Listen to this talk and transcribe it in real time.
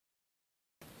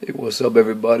Hey, what's up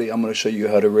everybody? I'm going to show you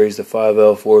how to raise the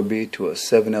 5L4B to a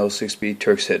 7L6B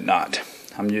Turks head knot.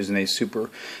 I'm using a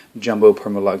super jumbo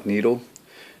permalock needle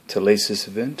to lace this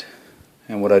vent,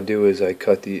 and what I do is I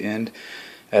cut the end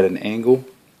at an angle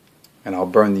and I'll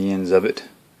burn the ends of it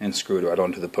and screw it right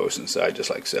onto the post inside just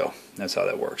like so. That's how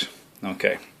that works.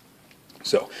 Okay,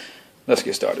 so let's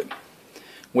get started.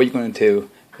 What you're going to do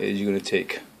is you're going to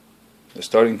take the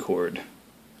starting cord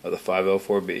of the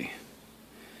 5L4B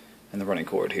and the running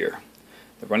cord here.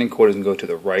 The running cord is going to go to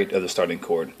the right of the starting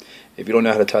cord. If you don't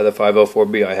know how to tie the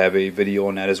 5L4B, I have a video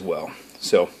on that as well.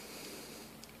 So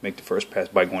make the first pass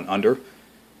by going under,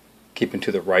 keeping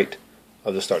to the right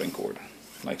of the starting cord,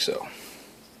 like so.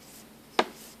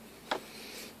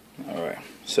 Alright,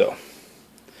 so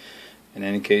in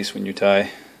any case when you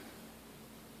tie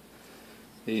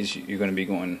these, you're going to be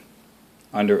going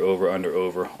under,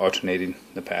 over, alternating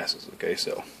the passes. Okay,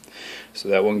 so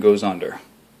that one goes under,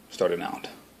 starting out.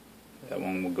 That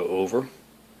one will go over.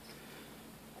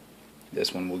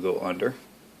 This one will go under.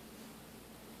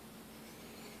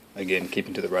 Again,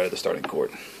 keeping to the right of the starting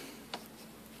cord.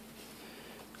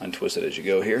 Untwist it as you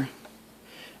go here,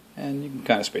 and you can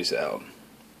kind of space it out.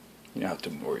 You don't have to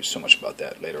worry so much about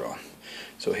that later on.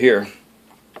 So here,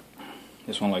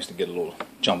 this one likes to get a little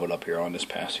jumbled up here on this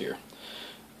pass here.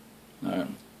 Alright.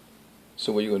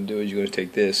 So what you're going to do is you're going to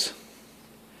take this.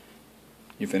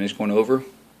 You finish going over.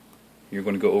 You're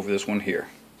going to go over this one here.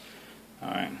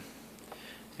 Alright.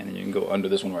 And then you can go under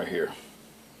this one right here.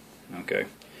 Okay.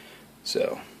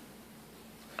 So,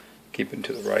 keeping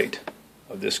to the right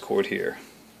of this cord here.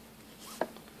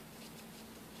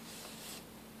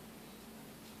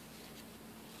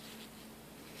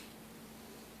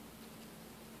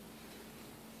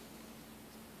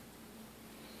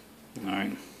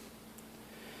 Alright.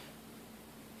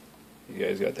 You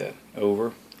guys got that?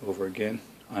 Over, over again,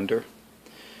 under,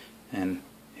 and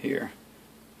here.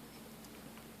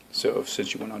 So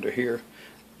since you went under here,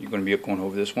 you're going to be going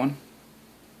over this one,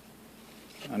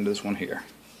 under this one here.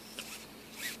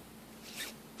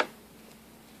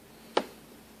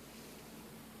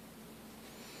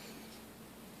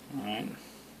 Alright.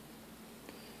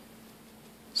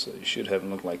 So you should have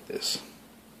them look like this.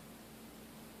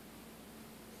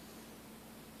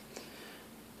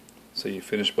 So you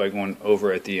finish by going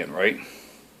over at the end, right?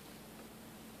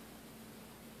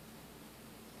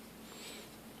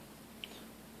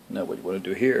 Now what you want to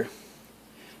do here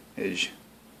is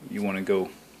you want to go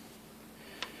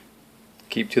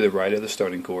keep to the right of the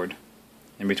starting cord,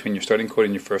 in between your starting cord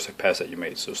and your first pass that you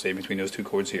made. So stay between those two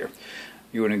cords here.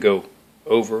 You want to go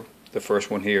over the first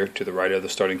one here to the right of the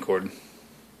starting cord,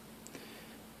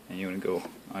 and you want to go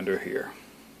under here.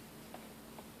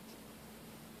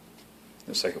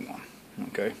 The second one.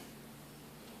 Okay.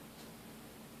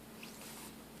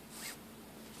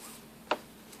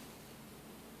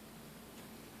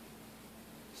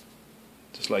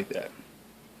 Just like that.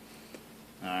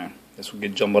 Alright, this will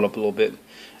get jumbled up a little bit.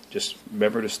 Just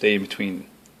remember to stay in between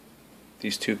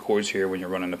these two cords here when you're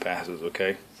running the passes,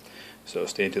 okay? So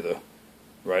stay to the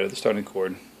right of the starting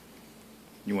cord.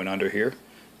 You went under here,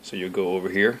 so you'll go over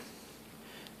here,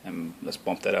 and let's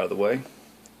bump that out of the way.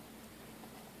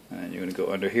 And you're going to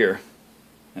go under here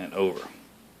and over.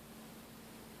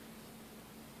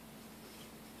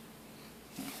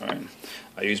 Alright,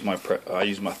 I use my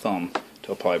thumb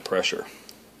to apply pressure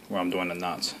where I'm doing the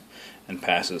knots and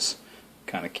passes,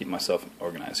 kind of keep myself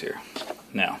organized here.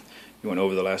 Now, you went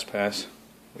over the last pass.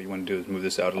 What you want to do is move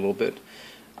this out a little bit.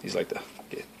 These like to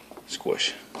get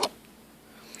squish.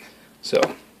 So,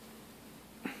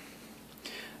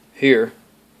 here,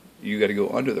 you got to go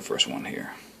under the first one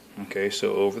here. Okay,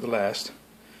 so over the last,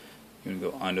 you're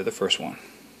going to go under the first one.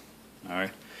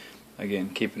 Alright, again,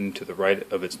 keeping to the right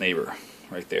of its neighbor,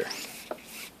 right there.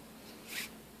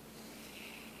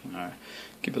 Alright,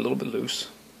 keep it a little bit loose.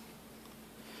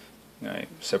 Alright,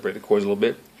 separate the cords a little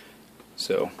bit.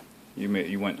 So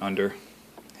you went under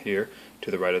here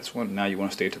to the right of this one. Now you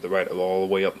want to stay to the right of all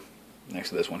the way up next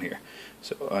to this one here.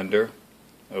 So under,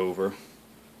 over.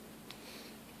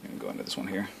 I'm going to go under this one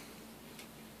here.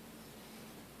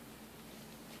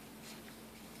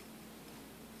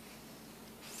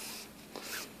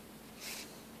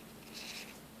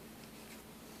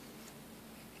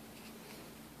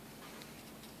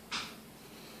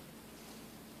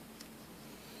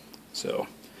 So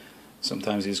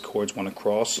sometimes these cords want to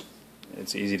cross.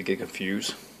 It's easy to get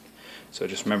confused. So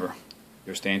just remember,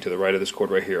 you're staying to the right of this cord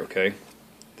right here, okay?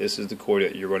 This is the cord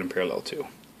that you're running parallel to.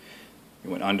 You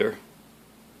went under,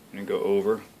 and go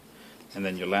over, and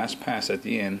then your last pass at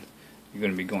the end, you're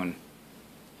going to be going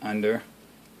under,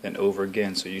 then over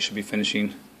again. So you should be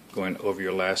finishing going over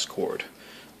your last cord.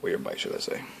 or your bite, should I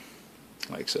say,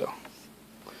 like so.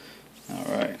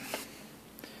 Alright.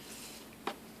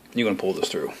 You're going to pull this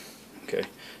through, okay?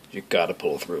 You got to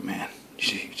pull through, man.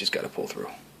 You just got to pull through.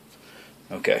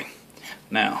 Okay.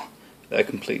 Now, that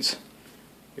completes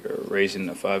your raising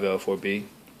the 5L4B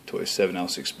to a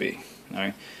 7L6B.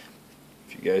 Alright?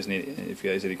 If you guys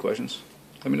have any questions,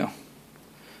 let me know.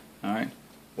 Alright?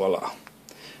 Voila.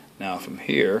 Now from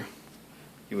here,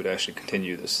 you would actually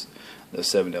continue the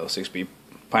 7L6B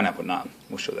pineapple knot.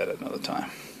 We'll show that at another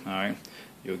time. Alright?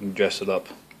 You can dress it up.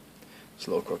 It's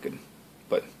a little crooked,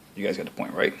 but you guys got the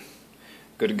point, right?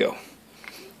 Good to go.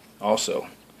 Also,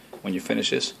 when you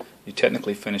finish this, you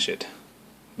technically finish it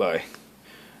by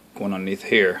going underneath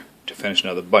here to finish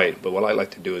another bite, but what I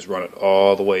like to do is run it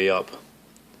all the way up,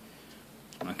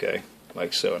 okay,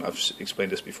 like so. And I've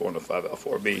explained this before in the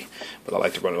 5L4B, but I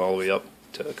like to run it all the way up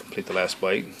to complete the last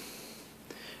bite. And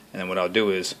then what I'll do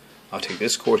is I'll take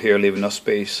this cord here, leave enough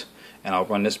space, and I'll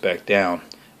run this back down,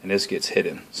 and this gets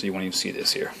hidden, so you won't even see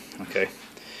this here, okay?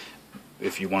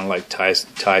 If you want to like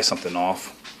tie something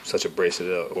off, such a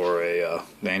bracelet or a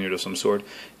lanyard of some sort,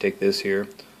 take this here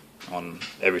on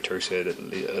every Turk's head,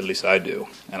 at least I do,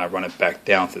 and I run it back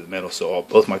down through the middle, so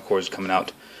both my cords are coming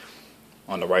out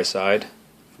on the right side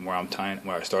from where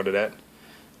I started at,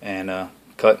 and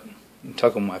cut and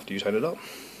tuck them after you tighten it up.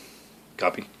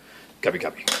 Copy, copy,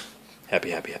 copy. Happy,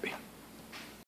 happy, happy.